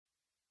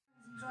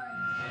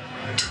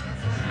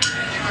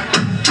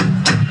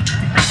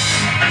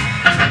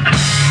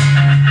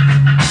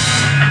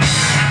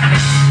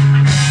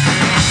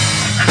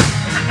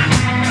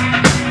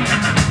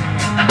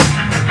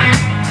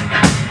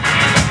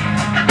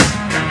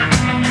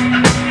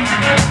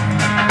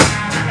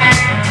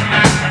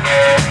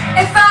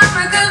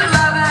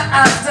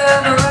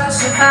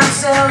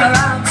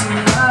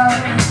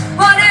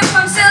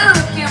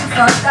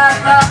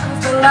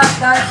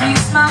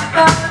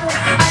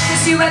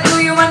See what do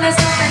you want, there's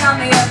nothing on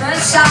the other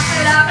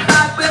side. I'm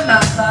back with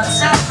my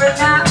thoughts separate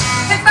now.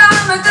 If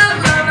I'm a good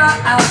lover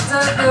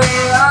after the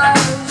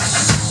rush,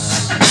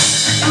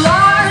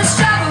 lost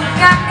travel,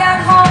 can't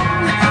get home.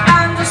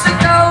 I'm just a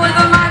girl with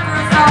a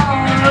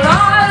microphone.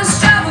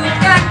 Lost travel,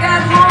 can't get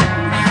home.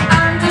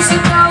 I'm just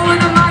a girl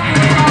with a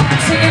microphone.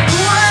 Singing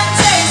cool and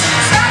chasing,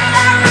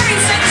 satellite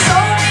racing, show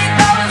me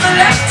those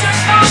electric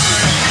bones.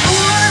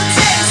 Cool and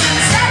chasing,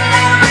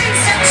 satellite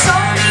racing,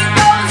 show me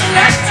those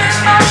electric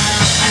bones.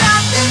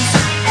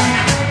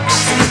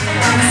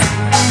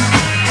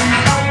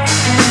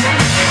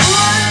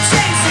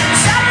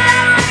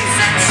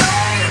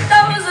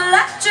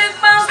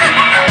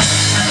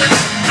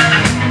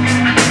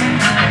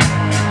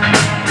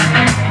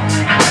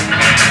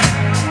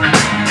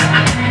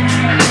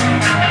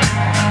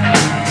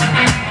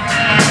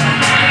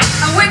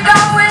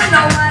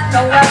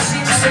 Nowhere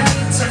seems to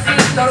me to be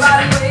the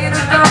right way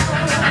to go.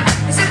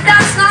 As if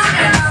that's not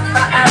enough,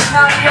 I am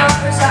not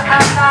yours, I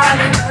am not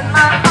even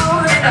my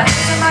own.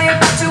 In my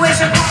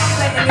infatuation,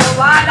 contemplating your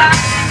wide eyes,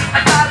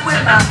 I fight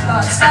with my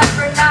thoughts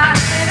separate.